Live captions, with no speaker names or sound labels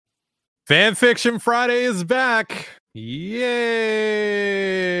Fan Fiction Friday is back. Yay!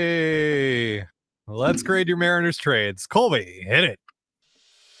 Let's grade your Mariners trades. Colby, hit it.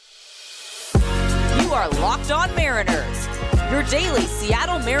 You are Locked On Mariners, your daily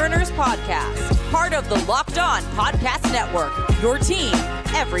Seattle Mariners podcast. Part of the Locked On Podcast Network, your team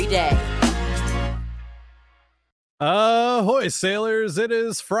every day. Ahoy, sailors. It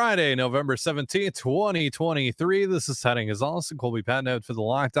is Friday, November 17th, 2023. This is Heading as Austin, Colby Patnote for the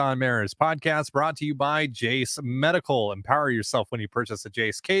Locked On Mariners podcast, brought to you by Jace Medical. Empower yourself when you purchase a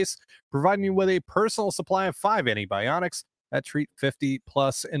Jace case, providing you with a personal supply of 5 antibiotics that treat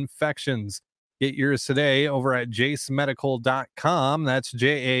 50-plus infections. Get yours today over at jacemedical.com. That's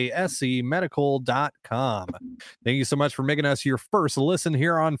JASE medical.com. Thank you so much for making us your first listen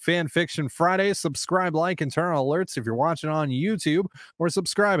here on Fan Fiction Friday. Subscribe, like, and turn on alerts if you're watching on YouTube, or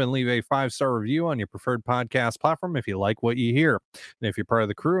subscribe and leave a 5-star review on your preferred podcast platform if you like what you hear. And if you're part of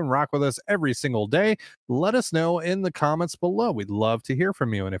the crew and rock with us every single day, let us know in the comments below. We'd love to hear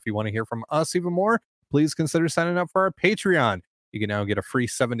from you. And if you want to hear from us even more, please consider signing up for our Patreon. You can now get a free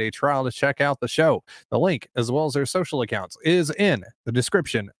 7-day trial to check out the show. The link, as well as their social accounts, is in the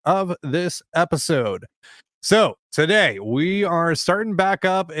description of this episode. So today we are starting back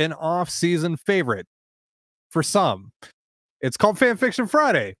up an off-season favorite for some. It's called Fan Fiction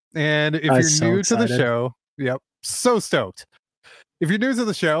Friday. And if you're new to the show, so stoked. If you're new to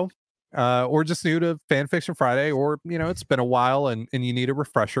the show, or just new to Fan Fiction Friday, or it's been a while and you need a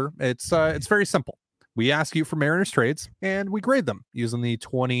refresher, it's very simple. We ask you for Mariners trades, and we grade them using the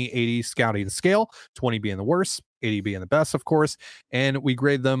 20-80 scouting scale, 20 being the worst, 80 being the best, of course, and we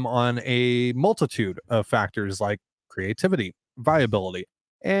grade them on a multitude of factors like creativity, viability,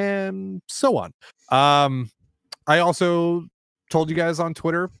 and so on. I also told you guys on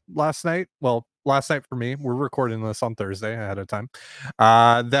Twitter last night for me, we're recording this on Thursday ahead of time,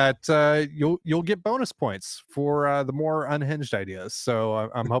 that you'll get bonus points for the more unhinged ideas. So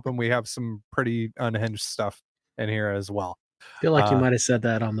I'm hoping we have some pretty unhinged stuff in here as well. I feel like you might have said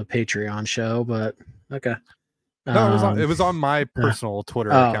that on the Patreon show, but okay. No, it was on my personal Twitter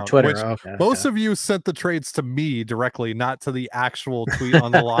account. Twitter, which okay. Most of you sent the trades to me directly, not to the actual tweet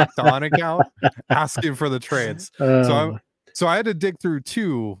on the Locked On account asking for the trades. So I had to dig through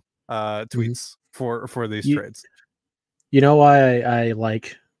 2 tweets for these trades. You know why I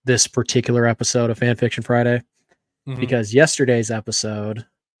like this particular episode of Fan Fiction Friday? Because yesterday's episode,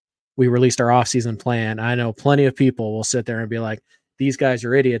 we released our off-season plan. I know plenty of people will sit there and be like, these guys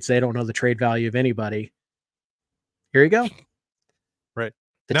are idiots. They don't know the trade value of anybody. Here you go. Right.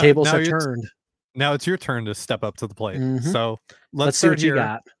 The tables have turned. Now it's your turn to step up to the plate. So let's see what you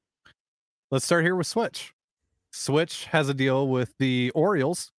got. Let's start here with Switch. Switch has a deal with the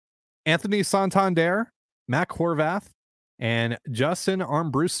Orioles, Anthony Santander, Mac Horvath, and Justin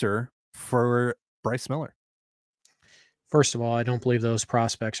Armbruster for Bryce Miller. First of all, I don't believe those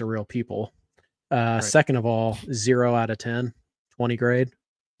prospects are real people. Second of all, 0 out of 10, 20 grade.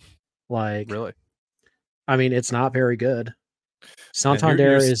 Really? I mean, it's not very good.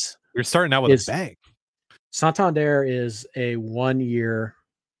 Santander you're starting out with a bang. Santander is a 1-year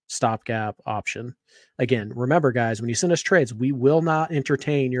stopgap option. Again, remember, guys, when you send us trades, we will not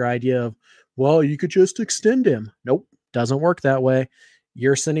entertain your idea of, well, you could just extend him. Nope, doesn't work that way.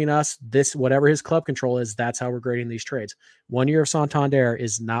 You're sending us this, whatever his club control is, that's how we're grading these trades. 1 year of Santander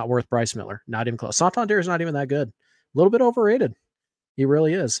is not worth Bryce Miller. Not even close. Santander is not even that good. A little bit overrated. He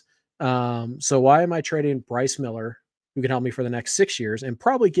really is. So why am I trading Bryce Miller, who can help me for the next 6 years and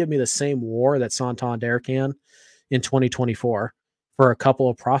probably give me the same WAR that Santander can in 2024 for a couple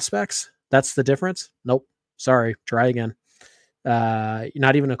of prospects? That's the difference? Nope. Sorry. Try again.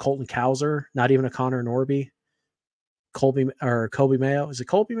 Not even a Colton Cowser, not even a Connor Norby. Kobe Mayo. Is it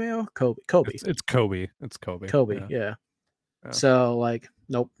Colby Mayo? Kobe. It's Kobe. It's Kobe. Yeah. So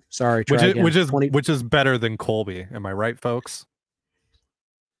nope. Sorry. Try again. Which is better than Colby. Am I right, folks?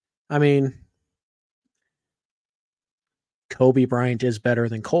 I mean, Kobe Bryant is better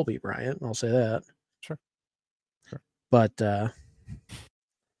than Colby Bryant. I'll say that. Sure. But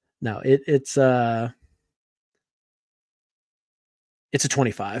no, it's a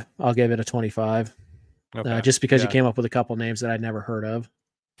 25. I'll give it a 25. Okay. Just because you came up with a couple names that I'd never heard of.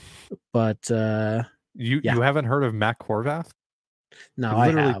 But you haven't heard of Mac Horvath? No,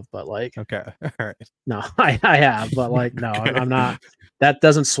 I have, but okay, all right. No, I have, but no, I'm not. That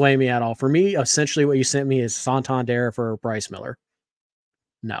doesn't sway me at all. For me, essentially, what you sent me is Santander for Bryce Miller.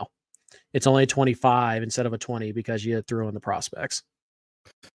 No, it's only a 25 instead of a 20 because you threw in the prospects.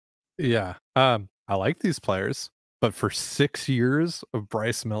 Yeah, I like these players, but for 6 years of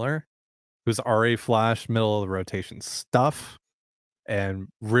Bryce Miller, who's RA Flash, middle of the rotation stuff, and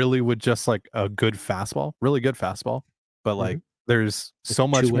really with just like a good fastball, really good fastball. But like there's so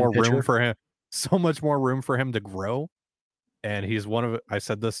much two-win more room pitcher. for him, so much more room for him to grow. And he's one of, I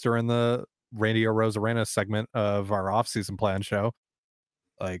said this during the Radio Rosarena segment of our offseason plan show.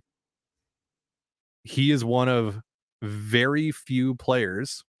 Like, he is one of very few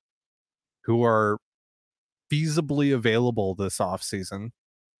players who are feasibly available this offseason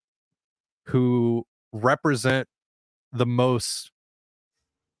who represent the most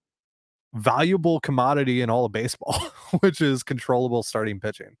valuable commodity in all of baseball, which is controllable starting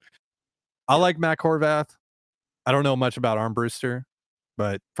pitching. I like Matt Horvath. I don't know much about Armbruster,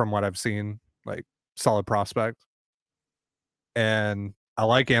 but from what I've seen, like, solid prospect. And I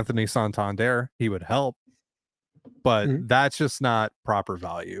like Anthony Santander. He would help, but that's just not proper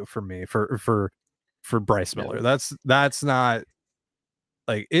value for me for Bryce Miller. That's not,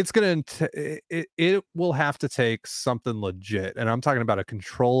 like, it's gonna it will have to take something legit, and I'm talking about a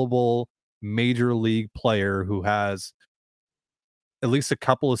controllable major league player who has at least a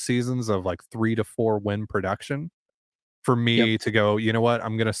couple of seasons of like 3 to 4 win production for me to go, you know what,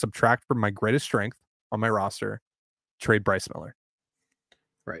 I'm gonna subtract from my greatest strength on my roster, trade Bryce Miller.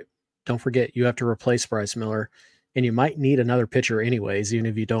 Right. Don't forget, you have to replace Bryce Miller, and you might need another pitcher anyways, even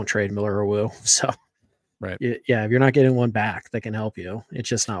if you don't trade Miller or Wu. So, right. Yeah, if you're not getting one back that can help you, it's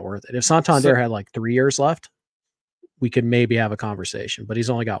just not worth it. If Santander had like 3 years left, we could maybe have a conversation, but he's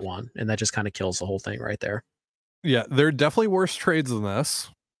only got 1, and that just kind of kills the whole thing right there. Yeah, there are definitely worse trades than this,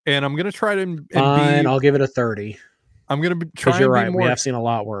 and I'm gonna try to Fine, I'll give it a 30. I'm gonna try. You're and right. be more, we have seen a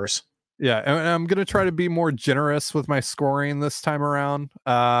lot worse. Yeah, and I'm gonna try to be more generous with my scoring this time around.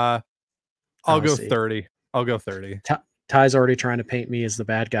 I'll go 30. I'll go 30. Ty's already trying to paint me as the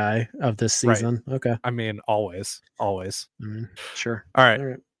bad guy of this season. Right. Okay. I mean, always. Sure. All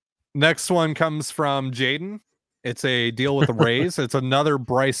right. Next one comes from Jaden. It's a deal with the Rays. It's another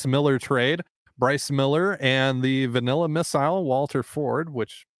Bryce Miller trade. Bryce Miller and the Vanilla Missile, Walter Ford,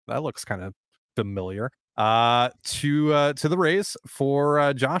 which that looks kind of familiar, to the Rays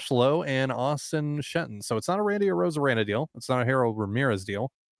for Josh Lowe and Austin Shenton. So it's not a Randy Arozarena deal. It's not a Harold Ramirez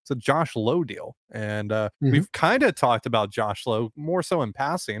deal. It's a Josh Lowe deal. And we've kind of talked about Josh Lowe more so in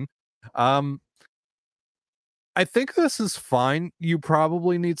passing. I think this is fine. You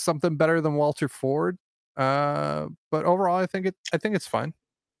probably need something better than Walter Ford. But overall, I think it's fine.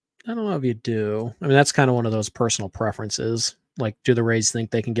 I don't know if you do. I mean, that's kind of one of those personal preferences. Like, do the Rays think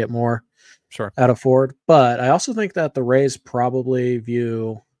they can get more out of Ford? But I also think that the Rays probably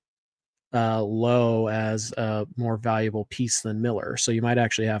view Lowe as a more valuable piece than Miller. So you might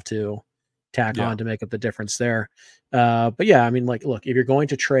actually have to tack on to make up the difference there. But yeah, I mean, like, look, if you're going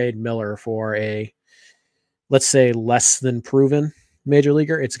to trade Miller for a, let's say, less than proven major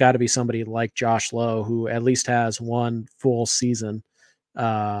leaguer, it's got to be somebody like Josh Lowe, who at least has 1 full season.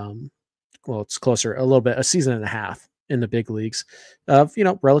 Well, it's closer a little bit, a season and a half in the big leagues of,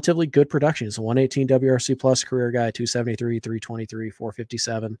 relatively good production. He's a 118 WRC plus career guy, 273, 323,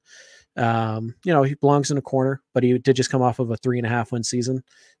 457. He belongs in a corner, but he did just come off of a 3.5 win season,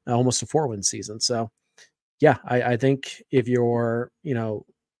 almost a 4 win season. So yeah, I think if you're,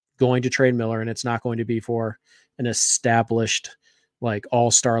 going to trade Miller and it's not going to be for an established, like,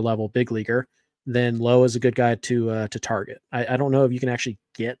 all-star level big leaguer, then Lowe is a good guy to target. I don't know if you can actually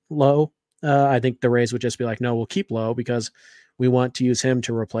get Lowe. I think the Rays would just be like, no, we'll keep Lowe because we want to use him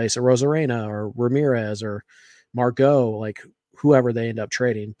to replace a Arozarena or Ramirez or Margot, like whoever they end up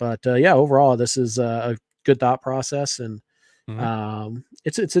trading. But overall, this is a good thought process, and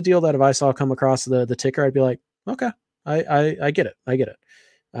it's a deal that if I saw come across the ticker, I'd be like, okay, I get it. I get it.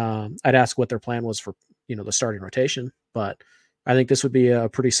 I'd ask what their plan was for the starting rotation, but I think this would be a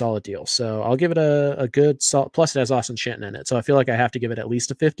pretty solid deal. So I'll give it a good solid. Plus, it has Austin Shenton in it, so I feel like I have to give it at least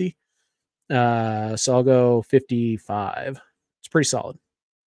a 50. So I'll go 55. It's pretty solid.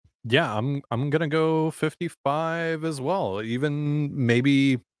 Yeah, I'm gonna go 55 as well. Even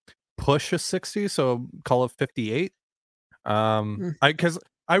maybe push a 60, so call it 58. Because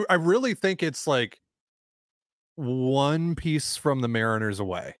I really think it's like one piece from the Mariners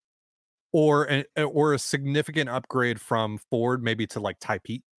away, or a significant upgrade from Ford, maybe to like Ty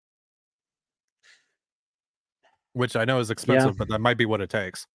Pete, which I know is expensive, but that might be what it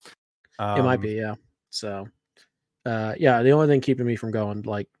takes. It might be, yeah. So, the only thing keeping me from going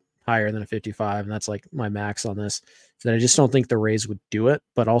like higher than a 55, and that's like my max on this, is that I just don't think the Rays would do it.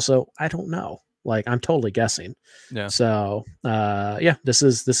 But also, I don't know. Like, I'm totally guessing. Yeah. So, this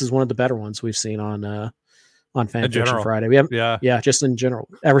is one of the better ones we've seen on Fan Fiction Friday. We haven't, just in general,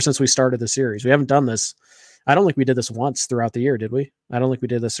 ever since we started the series, we haven't done this. I don't think we did this once throughout the year, did we? I don't think we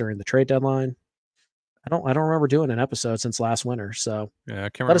did this during the trade deadline. I don't remember doing an episode since last winter. So Yeah, I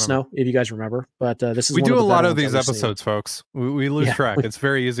can't let us remember. know if you guys remember. But this is We one do of a the lot better of ones that these we've seen. episodes, folks. We lose Yeah, track. It's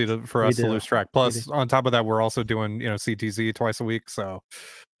very easy for we us to do. lose track. Plus, on top of that, we're also doing CTZ twice a week, so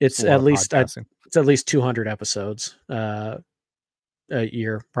it's a It's lot at of least podcasting. it's at least 200 episodes a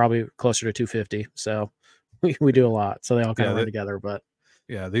year, probably closer to 250. So we do a lot. So they all kind of run together. But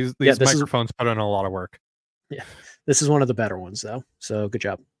these this microphones put in a lot of work. this is one of the better ones though. So good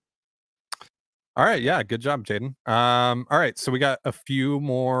job. All right, yeah, good job, Jaden. All right, so we got a few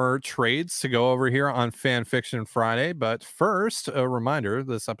more trades to go over here on Fan Fiction Friday, but first, a reminder: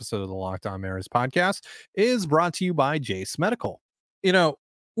 this episode of the Locked On Mariners podcast is brought to you by Jace Medical.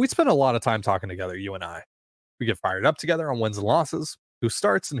 We spend a lot of time talking together, you and I. We get fired up together on wins and losses, who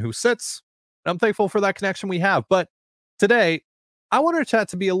starts and who sits. And I'm thankful for that connection we have. But today, I want our chat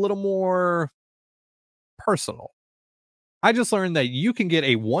to be a little more personal. I just learned that you can get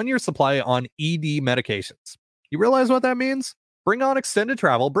a 1-year supply on ED medications. You realize what that means? Bring on extended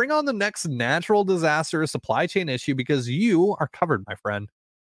travel, bring on the next natural disaster supply chain issue because you are covered, my friend.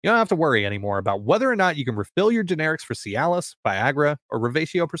 You don't have to worry anymore about whether or not you can refill your generics for Cialis, Viagra, or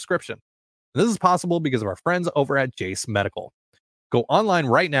Revatio prescription. And this is possible because of our friends over at Jace Medical. Go online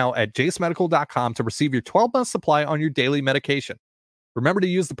right now at jacemedical.com to receive your 12-month supply on your daily medication. Remember to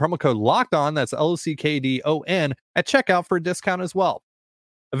use the promo code LOCKEDON, that's LOCKDON, at checkout for a discount as well.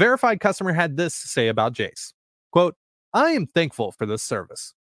 A verified customer had this to say about Jace. Quote, I am thankful for this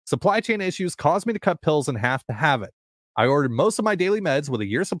service. Supply chain issues caused me to cut pills in half to have it. I ordered most of my daily meds with a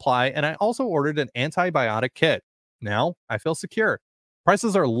year supply, and I also ordered an antibiotic kit. Now, I feel secure.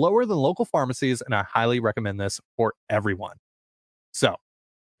 Prices are lower than local pharmacies, and I highly recommend this for everyone. So,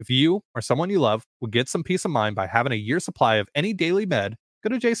 if you or someone you love would get some peace of mind by having a year supply of any daily med, go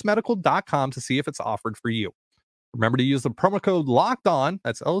to jacemedical.com to see if it's offered for you. Remember to use the promo code LOCKEDON,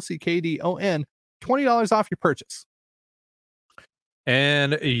 that's LOCKDON, $20 off your purchase.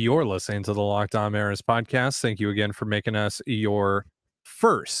 And you're listening to the Locked On Mariners podcast. Thank you again for making us your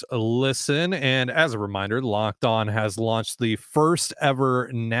first listen. And as a reminder, Locked On has launched the first ever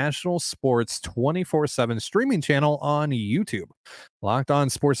national sports 24/7 streaming channel on YouTube. Locked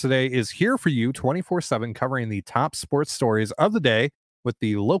On Sports Today is here for you 24/7, covering the top sports stories of the day with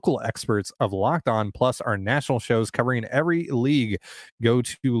the local experts of Locked On, plus our national shows covering every league. Go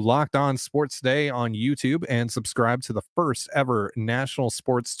to Locked On Sports Today on YouTube and subscribe to the first ever national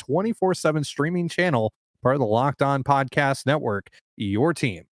sports 24/7 streaming channel, part of the Locked On Podcast Network, your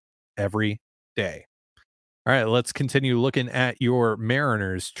team every day. All right, let's continue looking at your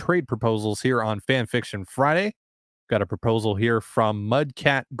Mariners trade proposals here on Fan Fiction Friday. Got a proposal here from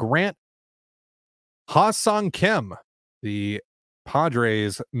Mudcat Grant. Ha-seong Kim, the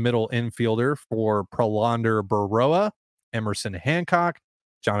Padres middle infielder for Prolander Berroa, Emerson Hancock,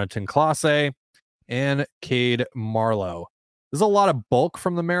 Jonathan Clase, and Cade Marlowe. There's a lot of bulk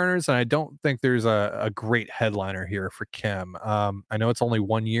from the Mariners, and I don't think there's a great headliner here for Kim. I know it's only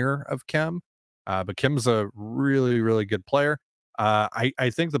 1 year of Kim, but Kim's a really, really good player.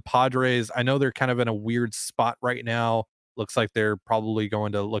 I think the Padres, I know they're kind of in a weird spot right now. Looks like they're probably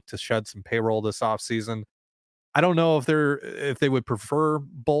going to look to shed some payroll this offseason. I don't know if they would prefer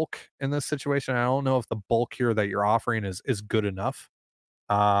bulk in this situation. I don't know if the bulk here that you're offering is good enough.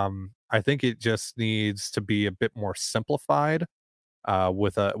 I think it just needs to be a bit more simplified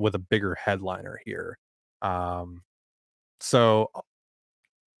with a bigger headliner here. So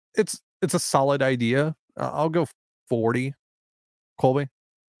it's a solid idea. I'll go 40. Colby?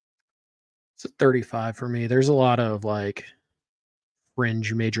 It's a 35 for me. There's a lot of like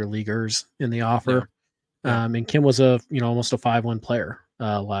fringe major leaguers in the offer. Yeah. And Kim was almost a 5-1 player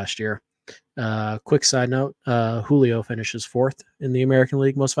last year. Quick side note, Julio finishes 4th in the American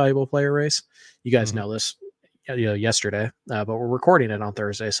League most valuable player race. You guys know this yesterday, but we're recording it on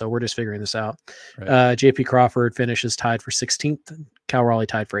Thursday, so we're just figuring this out. Right. JP Crawford finishes tied for 16th. Cal Raleigh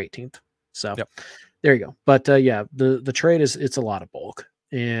tied for 18th. So there you go. But the trade it's a lot of bulk.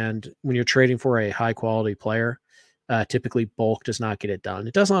 And when you're trading for a high quality player, typically bulk does not get it done.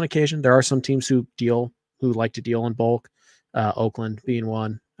 It does on occasion. There are some teams who like to deal in bulk, Oakland being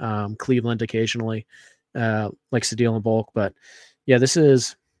one, Cleveland occasionally likes to deal in bulk. But yeah, this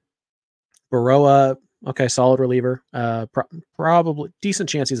is Berroa. Okay, solid reliever. Probably decent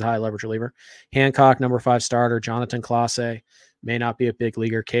chance he's a high leverage reliever. Hancock, number 5 starter. Jonathan Clase may not be a big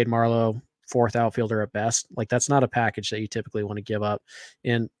leaguer. Cade Marlowe, 4th outfielder at best. Like that's not a package that you typically want to give up,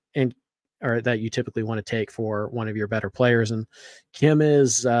 or that you typically want to take for one of your better players. And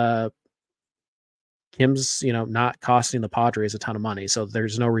Kim's not costing the Padres a ton of money, so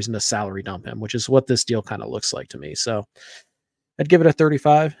there's no reason to salary dump him, which is what this deal kind of looks like to me. So I'd give it a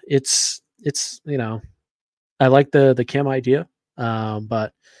 35. It's I like the Kim idea,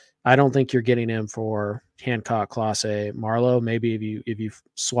 but I don't think you're getting him for Hancock, Clase, Marlowe. Maybe if you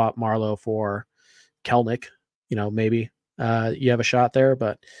swap Marlowe for Kelnick, maybe you have a shot there,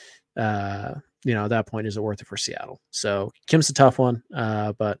 but at that point, is it worth it for Seattle? So Kim's a tough one,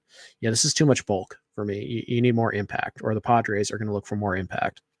 but yeah, this is too much bulk for me. You need more impact, or the Padres are going to look for more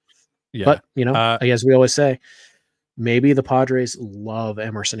impact. Yeah. But I guess we always say maybe the Padres love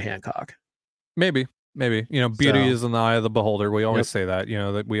Emerson Hancock. Maybe. Beauty is in the eye of the beholder. We always say that,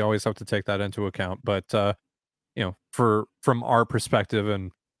 that we always have to take that into account. But from our perspective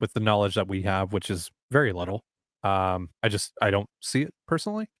and with the knowledge that we have, which is very little, I don't see it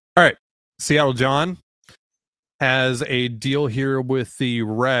personally. All right. Seattle John has a deal here with the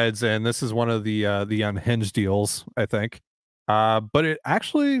Reds, and this is one of the unhinged deals, I think. But it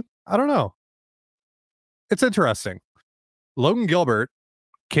actually, I don't know. It's interesting. Logan Gilbert,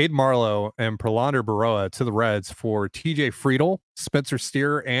 Cade Marlowe, and Prelander Baroa to the Reds for TJ Friedel, Spencer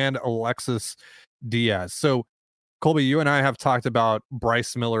Steer, and Alexis Diaz. So, Colby, you and I have talked about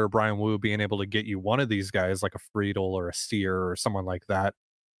Bryce Miller or Brian Wu being able to get you one of these guys, like a Friedel or a Steer or someone like that.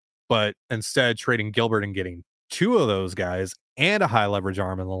 But instead, trading Gilbert and getting two of those guys and a high leverage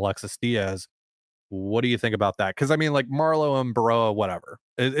arm in Alexis Diaz. What do you think about that? Because I mean, like Marlowe and Baroa, whatever.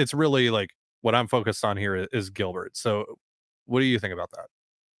 It's really like what I'm focused on here is Gilbert. So, what do you think about that?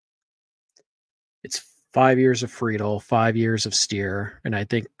 It's 5 years of Friedel, 5 years of Steer, and I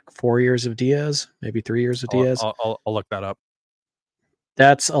think 4 years of Diaz, maybe 3 years of Diaz. I'll look that up.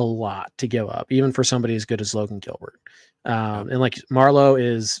 That's a lot to give up, even for somebody as good as Logan Gilbert. And like Marlowe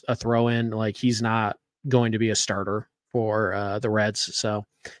is a throw-in, like he's not going to be a starter for the Reds, so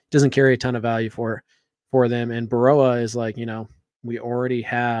doesn't carry a ton of value for them. And Baroa is like, we already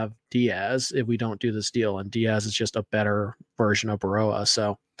have Diaz if we don't do this deal, and Diaz is just a better version of Baroa.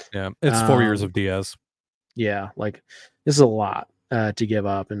 So yeah, it's 4 years of Diaz. Yeah, like this is a lot to give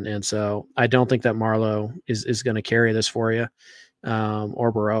up, and so I don't think that Marlowe is going to carry this for you,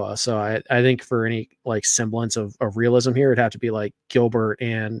 or Baroa. So I think for any like semblance of realism here, it'd have to be like Gilbert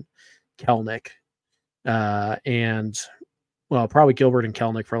and Kelnick, and probably Gilbert and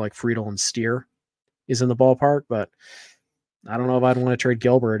Kelnick for like Friedel and Steer is in the ballpark, but I don't know if I'd want to trade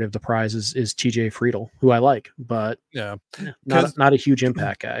Gilbert if the prize is TJ Friedel, who I like, but not a huge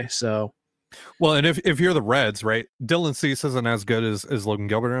impact guy. So, well, and if you're the Reds, right, Dylan Cease isn't as good as Logan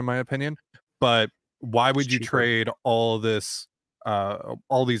Gilbert in my opinion, but why would you trade all these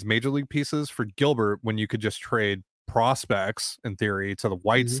major league pieces for Gilbert when you could just trade prospects in theory to the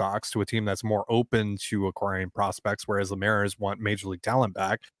White Sox, to a team that's more open to acquiring prospects, whereas the Mariners want major league talent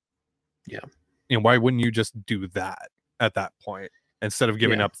back? Yeah. Why wouldn't you just do that at that point instead of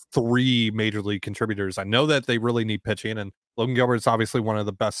giving up 3 major league contributors? I know that they really need pitching, and Logan Gilbert's obviously one of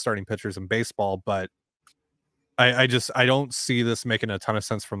the best starting pitchers in baseball, but I don't see this making a ton of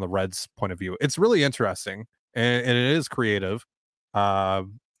sense from the Reds' point of view. It's really interesting and it is creative.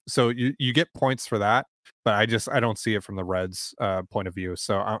 So you get points for that, but I don't see it from the Reds' point of view.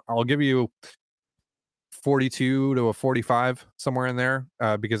 So I'll give you 42 to a 45, somewhere in there,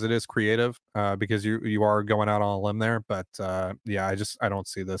 because it is creative, because you are going out on a limb there. But I don't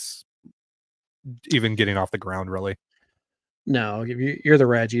see this even getting off the ground, really. No, if you're the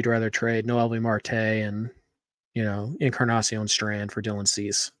Reds, you'd rather trade Noelvi Marte and Encarnacion Strand for Dylan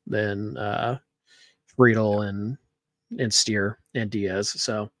Cease than Friedel and Steer and Diaz.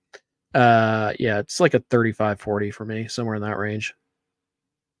 So it's like a 35-40 for me, somewhere in that range.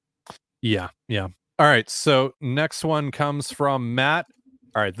 Yeah. All right, so next one comes from Matt.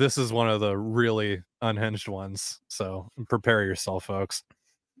 All right, this is one of the really unhinged ones, so prepare yourself, folks.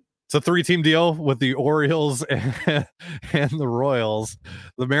 It's a 3-team deal with the Orioles and the Royals.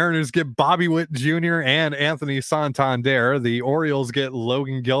 The Mariners get Bobby Witt Jr. and Anthony Santander. The Orioles get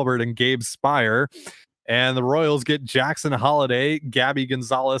Logan Gilbert and Gabe Spire. And the Royals get Jackson Holliday, Gabby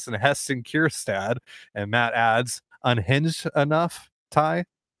Gonzalez, and Heston Kierstad. And Matt adds, unhinged enough, Ty?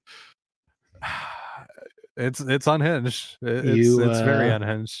 It's unhinged. It's very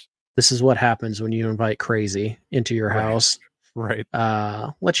unhinged. This is what happens when you invite crazy into your house. Right.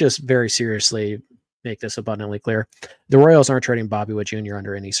 Let's just very seriously make this abundantly clear. The Royals aren't trading Bobby Witt Jr.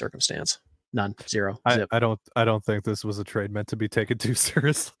 under any circumstance. None. Zero. Zip. I don't think this was a trade meant to be taken too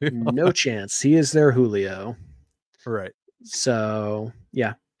seriously. No chance. He is their Julio. Right. So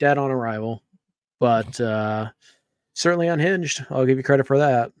yeah, dead on arrival, but certainly unhinged. I'll give you credit for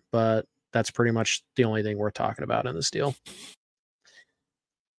that, but that's pretty much the only thing we're talking about in this deal.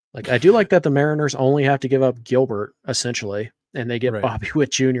 Like, I do like that the Mariners only have to give up Gilbert essentially, and they get Bobby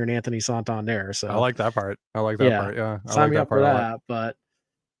Witt Jr. and Anthony Santander. So I like that part. Part. Yeah. Sign me up for that. But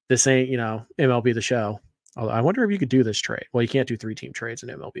this ain't, MLB The Show. Although I wonder if you could do this trade. Well, you can't do 3-team trades in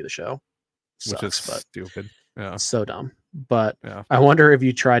MLB The Show. Which is Sucks, but stupid. Yeah. so dumb. But Yeah. I wonder if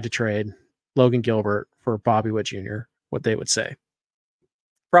you tried to trade Logan Gilbert for Bobby Witt Jr., what they would say.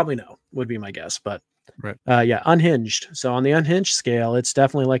 Probably no, would be my guess. But Right. yeah, unhinged. So on the unhinged scale, it's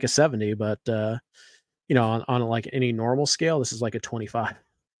definitely like a 70, but on like any normal scale, this is like a 25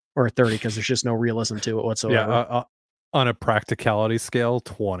 or a 30 because there's just no realism to it whatsoever. Yeah, on a practicality scale,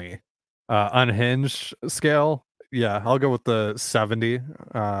 20. Unhinged scale, yeah, I'll go with the 70.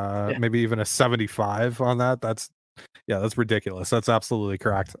 Maybe even a 75 on that. That's ridiculous. That's absolutely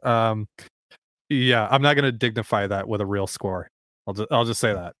correct. Yeah, I'm not going to dignify that with a real score. I'll just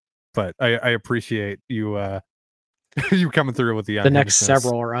say that. But I appreciate you you coming through with the next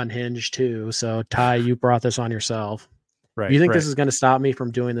several are unhinged too. So Ty, you brought this on yourself. Right. You think this is going to stop me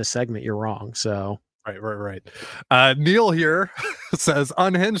from doing this segment? You're wrong. So right. Neil here says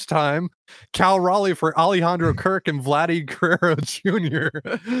unhinged time. Cal Raleigh for Alejandro Kirk and Vladdy Guerrero Jr.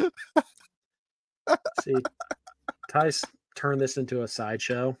 See, Ty's turned this into a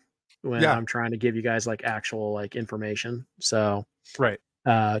sideshow when I'm trying to give you guys like actual like information. So right.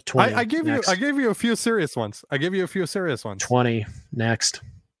 20. I gave you a few serious ones. 20 next.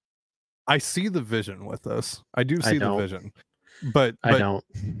 I see the vision with this. I do see the vision. But I don't.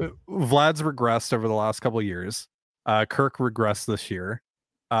 Vlad's regressed over the last couple of years. Kirk regressed this year.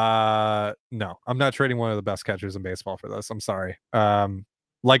 No, I'm not trading one of the best catchers in baseball for this. I'm sorry.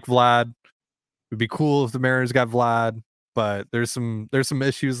 Like Vlad, it'd be cool if the Mariners got Vlad, but there's some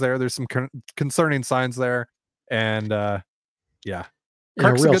issues there. There's some concerning signs there, and yeah,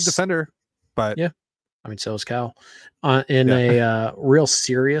 Kirk's a good defender, but yeah, I mean, so is Cal. A real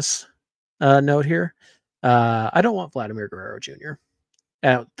serious note here. I don't want Vladimir Guerrero Jr.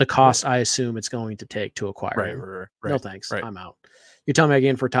 at the cost I assume it's going to take to acquire him. Right. No thanks. I'm out. You tell me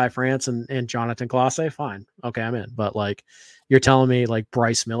again for Ty France and Jonathan Clase, fine. Okay, I'm in. But like you're telling me like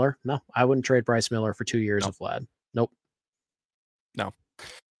Bryce Miller? No, I wouldn't trade Bryce Miller for 2 years of Vlad. Nope. No. All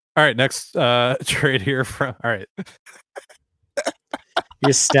right, next trade here from all right.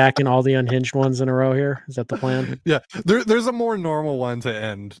 You're stacking all the unhinged ones in a row here. Is that the plan? Yeah, there's a more normal one to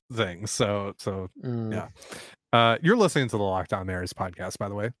end things. So yeah. You're listening to the Locked On Mariners podcast, by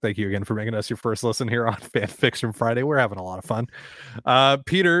the way. Thank you again for making us your first listen here on Fan Fiction Friday. We're having a lot of fun.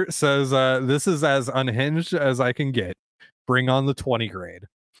 Peter says, this is as unhinged as I can get. Bring on the 20 grade.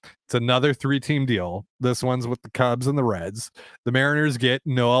 It's another 3-team deal. This one's with the Cubs and the Reds. The Mariners get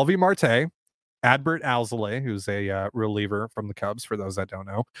Noelvi Marte, Adbert Alzolay, who's a reliever from the Cubs, for those that don't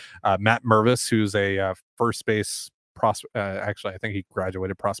know. Matt Mervis, who's a first base prospect. Actually, I think he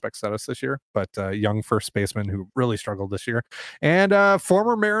graduated prospect status this year, but young first baseman who really struggled this year. And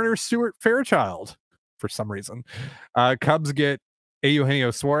former Mariner Stuart Fairchild, for some reason. Cubs get Eugenio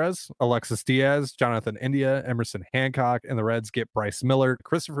Suarez, Alexis Diaz, Jonathan India, Emerson Hancock, and the Reds get Bryce Miller,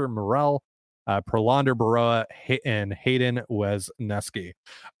 Christopher Morel, Prolander Baroa, and Hayden Wesneski.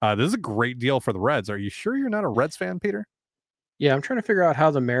 This is a great deal for the Reds. Are you sure you're not a Reds fan, Peter? Yeah, I'm trying to figure out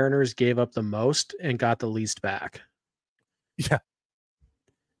how the Mariners gave up the most and got the least back. Yeah.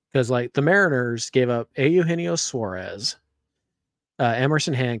 Because like the Mariners gave up Eugenio Suarez,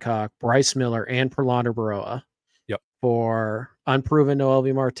 Emerson Hancock, Bryce Miller, and Prolander Baroa. Yep. For unproven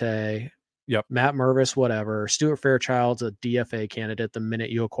Noelvi Marte. Yep. Matt Mervis, whatever. Stuart Fairchild's a DFA candidate the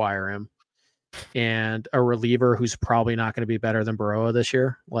minute you acquire him. And a reliever who's probably not going to be better than Baroa this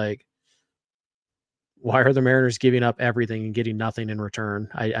year. Like, why are the Mariners giving up everything and getting nothing in return?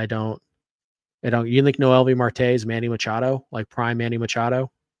 I don't. You think Noelvi Marte is Manny Machado, like prime Manny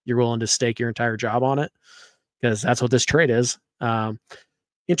Machado? You're willing to stake your entire job on it? Because that's what this trade is.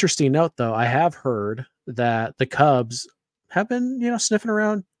 Interesting note, though, I have heard that the Cubs have been, sniffing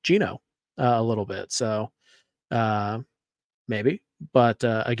around Gino a little bit. So maybe. But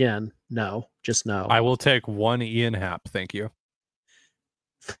again, no, just no. I will take one Ian Happ. Thank you.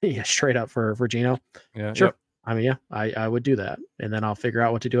 Yeah, straight up for Gino. Yeah, sure. Yep. I mean, yeah, I would do that. And then I'll figure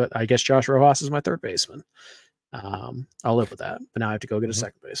out what to do. I guess Josh Rojas is my third baseman. I'll live with that. But now I have to go get a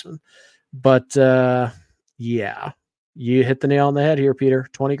second baseman. But yeah, you hit the nail on the head here, Peter.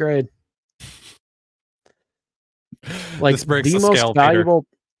 20 grade. Like this breaks the the most scale, valuable,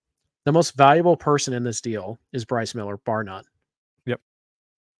 Peter. The most valuable person in this deal is Bryce Miller, bar none. Yep.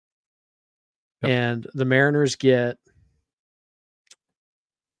 And the Mariners get,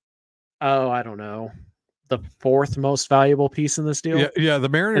 I don't know, the fourth most valuable piece in this deal. Yeah, the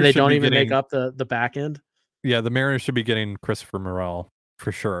Mariners, and they don't even make up the back end. Yeah, the Mariners should be getting Christopher Morel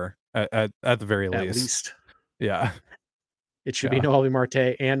for sure at the very least. Yeah, it should be Noelvi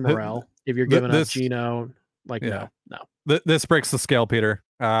Marte and Morel. If you're giving up Gino, no. This breaks the scale, Peter.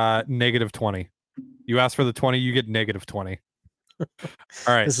 -20. You ask for the 20, you get negative 20. All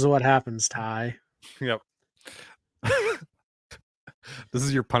right. This is what happens, Ty. Yep. This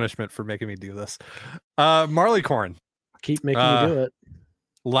is your punishment for making me do this. Marley Corn. Keep making me do it.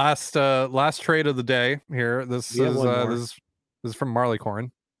 Last trade of the day here. This is from Marley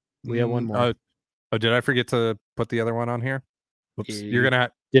Corn. We have one more. Oh, did I forget to put the other one on here? Whoops. You're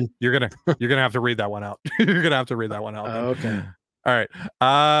gonna have to read that one out. You're gonna have to read that one out. Okay. All right.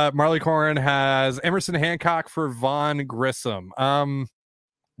 Marley Corn has Emerson Hancock for Vaughn Grissom.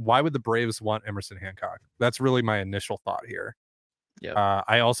 Why would the Braves want Emerson Hancock? That's really my initial thought here. Yeah.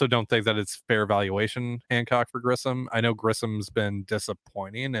 I also don't think that it's fair valuation Hancock for Grissom. I know Grissom's been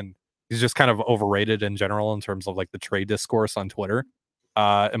disappointing and he's just kind of overrated in general in terms of like the trade discourse on Twitter,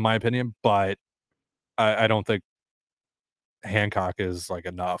 in my opinion. But I don't think Hancock is like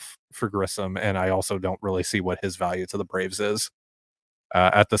enough for Grissom, and I also don't really see what his value to the Braves is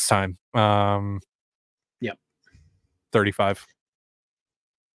at this time. Yep. 35.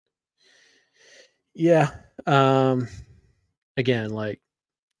 Yeah. Again, like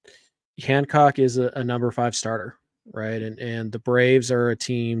Hancock is a number 5 starter, right? And the Braves are a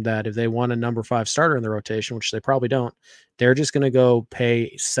team that if they want a number 5 starter in the rotation, which they probably don't, they're just going to go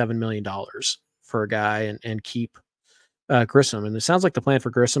pay $7 million for a guy and keep Grissom. And it sounds like the plan for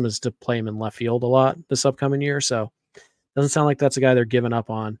Grissom is to play him in left field a lot this upcoming year. So doesn't sound like that's a guy they're giving up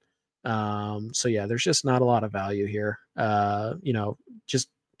on. So yeah, there's just not a lot of value here. Just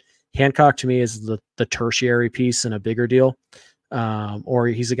Hancock to me is the tertiary piece in a bigger deal. Or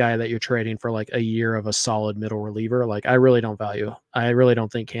he's a guy that you're trading for like a year of a solid middle reliever. Like I really don't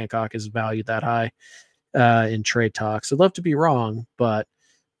think Hancock is valued that high in trade talks. I'd love to be wrong, but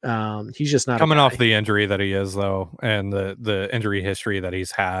he's just not coming off the injury that he is though, and the injury history that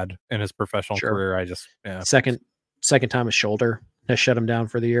he's had in his professional career. Second time a shoulder has shut him down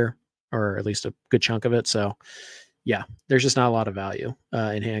for the year, or at least a good chunk of it. So yeah, there's just not a lot of value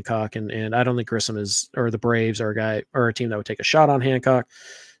in Hancock, and I don't think Grissom or the Braves are a team that would take a shot on Hancock.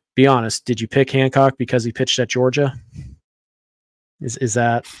 Be honest, did you pick Hancock because he pitched at Georgia? Is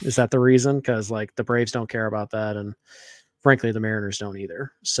that the reason? Because like the Braves don't care about that, and frankly, the Mariners don't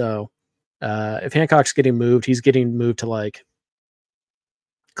either. So if Hancock's getting moved, he's getting moved to like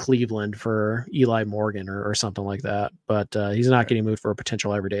Cleveland for Eli Morgan or something like that. But he's not getting moved for a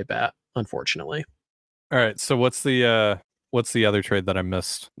potential everyday bat, unfortunately. All right. So what's the other trade that I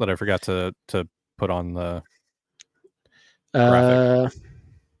missed that I forgot to put on the graphic?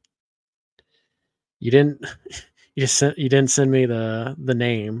 You didn't send me the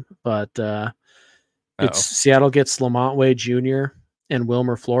name, but it's Seattle gets Lamont Wade Jr. and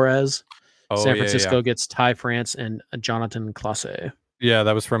Wilmer Flores. San Francisco gets Ty France and Jonathan Clase. Yeah,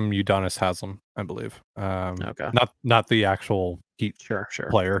 that was from Udonis Haslem, I believe. Okay. Not the actual Heat sure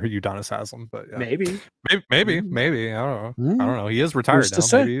player, Udonis Haslem, but yeah. Maybe. I don't know. I don't know. He is retired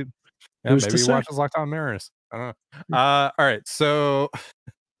now. Maybe he watches Locked On Mariners. I don't know. All right. So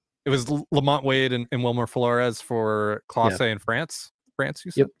it was Lamont Wade and Wilmer Flores for Clase and France. France,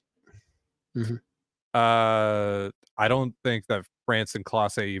 you said? Yep. Mm-hmm. I don't think that France and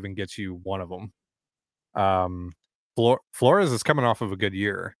Clase even gets you one of them. Flores is coming off of a good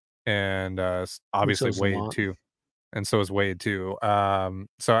year, and obviously Wade too, and so is Wade too. Well,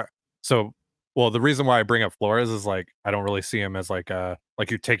 the reason why I bring up Flores is like I don't really see him as like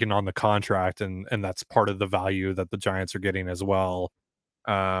you're taking on the contract, and that's part of the value that the Giants are getting as well.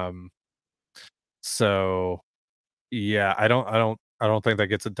 So yeah, I don't think that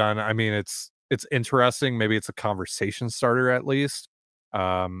gets it done. I mean, it's interesting. Maybe it's a conversation starter at least.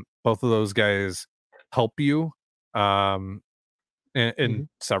 Both of those guys help you in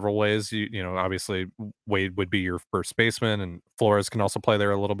several ways. You know, obviously Wade would be your first baseman, and Flores can also play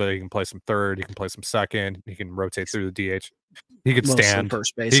there a little bit. He can play some third, he can play some second, he can rotate through the DH. He could stand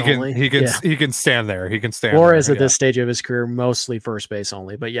first base only. He can stand there. He can stand. Flores at this stage of his career mostly first base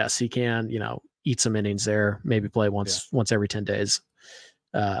only, but yes, he can, eat some innings there, maybe play once every 10 days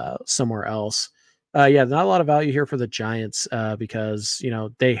somewhere else. Not a lot of value here for the Giants because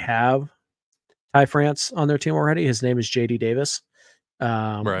they have Ty France on their team already. His name is JD Davis, who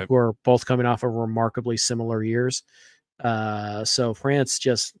are both coming off of remarkably similar years. So France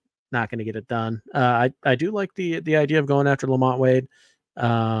just not going to get it done. I do like the idea of going after Lamont Wade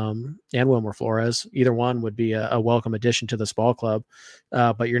and Wilmer Flores. Either one would be a welcome addition to this ball club,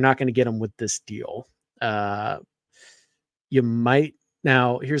 but you're not going to get them with this deal. You might.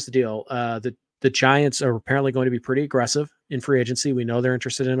 Now, here's the deal. The Giants are apparently going to be pretty aggressive in free agency. We know they're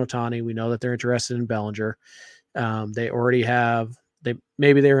interested in Ohtani. We know that they're interested in Bellinger. They already have.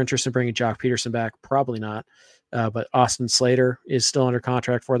 Maybe they're interested in bringing Jock Peterson back. Probably not. But Austin Slater is still under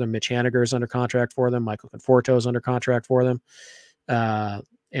contract for them. Mitch Haniger is under contract for them. Michael Conforto is under contract for them.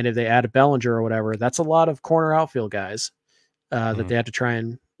 And if they add a Bellinger or whatever, that's a lot of corner outfield guys that they had to try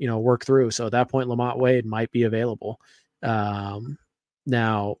and work through. So at that point, Lamont Wade might be available.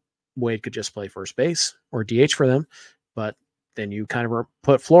 Now Wade could just play first base or DH for them, but then you kind of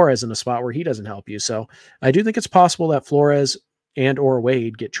put Flores in a spot where he doesn't help you. So I do think it's possible that Flores and or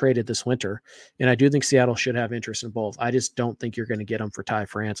Wade get traded this winter. And I do think Seattle should have interest in both. I just don't think you're going to get them for Ty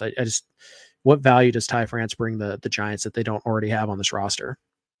France. I just, what value does Ty France bring the Giants that they don't already have on this roster?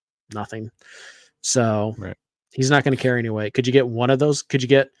 Nothing. So he's not going to carry any weight. Could you get one of those? Could you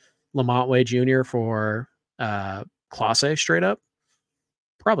get Lamont Wade Jr. for Clase straight up?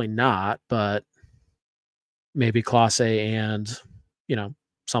 Probably not, but maybe Clase and,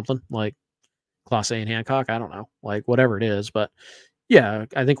 something like Clase and Hancock. I don't know, like whatever it is. But yeah,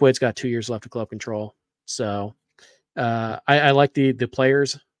 I think Wade's got 2 years left of club control. So I like the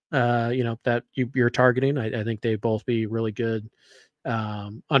players, that you're targeting. I think they both be really good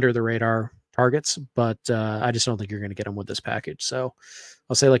under the radar targets, but I just don't think you're going to get them with this package. So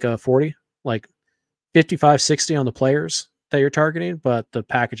I'll say like a 40, like 55, 60 on the players that you're targeting, but the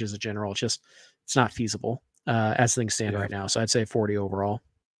package as a general, it's not feasible as things stand right now. So I'd say 40 overall.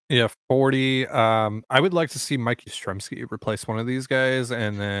 Yeah, 40. I would like to see Mike Yastrzemski replace one of these guys,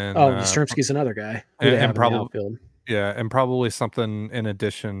 and then Yastrzemski's another guy. And probably and probably something in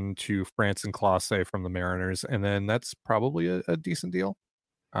addition to France and Clase from the Mariners, and then that's probably a decent deal.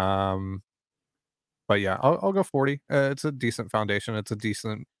 But yeah, I'll go 40. It's a decent foundation. It's a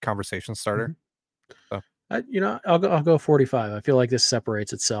decent conversation starter. So. I'll go 45. I feel like this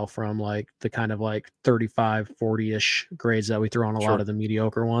separates itself from like the kind of like 35, 40-ish grades that we throw on a lot of the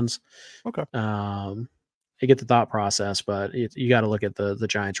mediocre ones. Okay. I get the thought process, but you got to look at the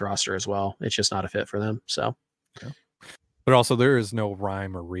Giants roster as well. It's just not a fit for them. So, but also there is no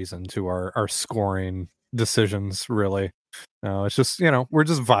rhyme or reason to our scoring decisions, really. No, it's just we're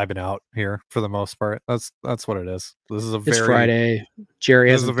just vibing out here for the most part. That's what it is. This is it's Friday.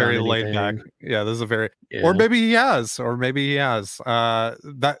 Jerry has a very laid back. Yeah, this is a very or maybe he has.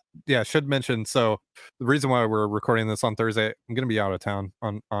 Should mention. So the reason why we're recording this on Thursday, I'm gonna be out of town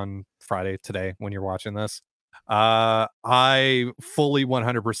on Friday today when you're watching this. I fully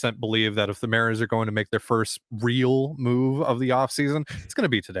 100% believe that if the Mariners are going to make their first real move of the offseason, it's going to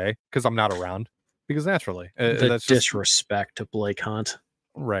be today because I'm not around. Because naturally, that's disrespect to Blake Hunt.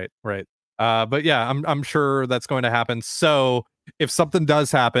 Right. But yeah, I'm sure that's going to happen. So if something does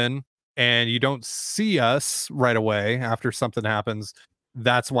happen and you don't see us right away after something happens,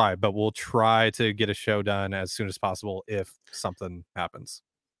 that's why. But we'll try to get a show done as soon as possible if something happens.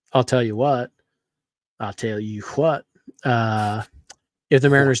 I'll tell you what. If the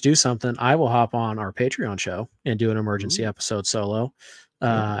Mariners do something, I will hop on our Patreon show and do an emergency episode solo.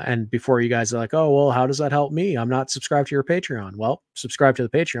 And before you guys are like, oh, well, how does that help me? I'm not subscribed to your Patreon. Well, subscribe to the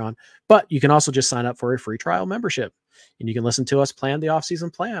Patreon, but you can also just sign up for a free trial membership and you can listen to us plan the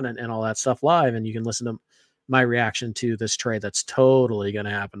offseason plan and all that stuff live. And you can listen to my reaction to this trade that's totally going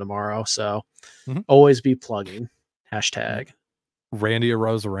to happen tomorrow. So always be plugging. # Randy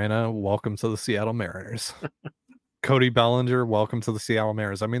Arozarena, welcome to the Seattle Mariners. Cody Bellinger, welcome to the Seattle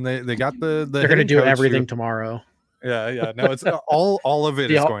Mariners. I mean, they got they're going to do everything tomorrow. Yeah. No, it's all of it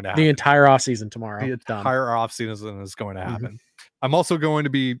is going to happen. The entire offseason tomorrow. The entire offseason is going to happen. I'm also going to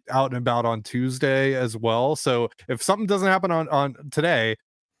be out and about on Tuesday as well. So if something doesn't happen on today,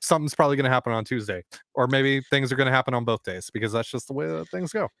 something's probably going to happen on Tuesday. Or maybe things are going to happen on both days because that's just the way that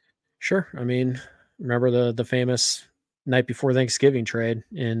things go. Sure. I mean, remember the famous night before Thanksgiving trade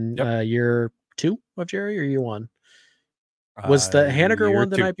in year 2 of Jerry or year 1? Was the Haniger one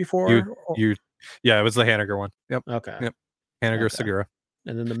the night before? Yeah, it was the Haniger one. Yep. Okay. Yep. Haniger Segura.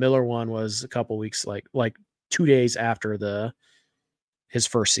 And then the Miller one was a couple weeks, like 2 days after his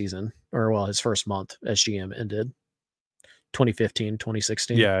first season, or his first month as GM ended. 2015,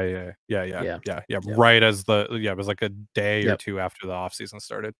 2016. Yeah. Right as it was like a day or two after the offseason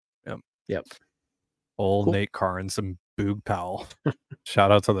started. Yep. Old cool. Nate Carnes and Boog Powell.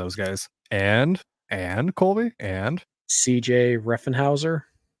 Shout out to those guys. And Colby and CJ Riefenhauser.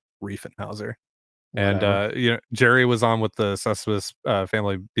 And Jerry was on with the Cespedes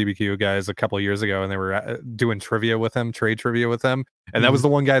family BBQ guys a couple of years ago, and they were doing trade trivia with him, and that was the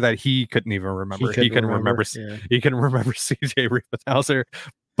one guy that he couldn't even remember. He couldn't remember CJ Riefenhauser,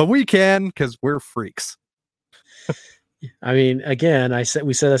 but we can because we're freaks. I mean, again,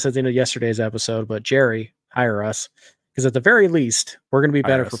 we said this at the end of yesterday's episode, but Jerry, hire us because at the very least, we're going to be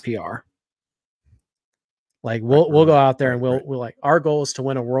better for PR. Like we'll go out there and right. we'll like, our goal is to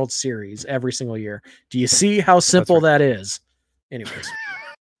win a World Series every single year. Do you see how simple that is? Anyways.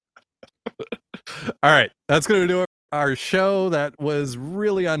 All right, that's going to do it for our show. That was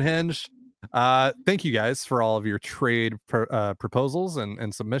really unhinged. Thank you guys for all of your trade proposals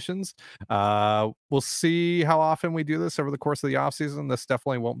and submissions. We'll see how often we do this over the course of the off season. This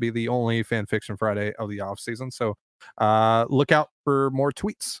definitely won't be the only Fan Fiction Friday of the off season. So look out for more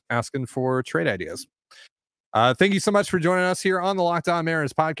tweets asking for trade ideas. Thank you so much for joining us here on the Locked On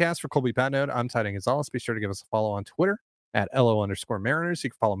Mariners podcast. For Colby Patnode, I'm Tidy Gonzalez. Be sure to give us a follow on Twitter at LO_Mariners. You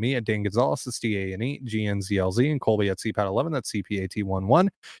can follow me at Dan Gonzalez, that's DANEGNZLZ, and Colby at CPAT11, that's CPAT11.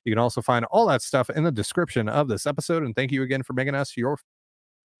 You can also find all that stuff in the description of this episode. And thank you again for making us your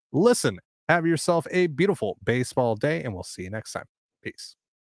listen. Have yourself a beautiful baseball day, and we'll see you next time. Peace.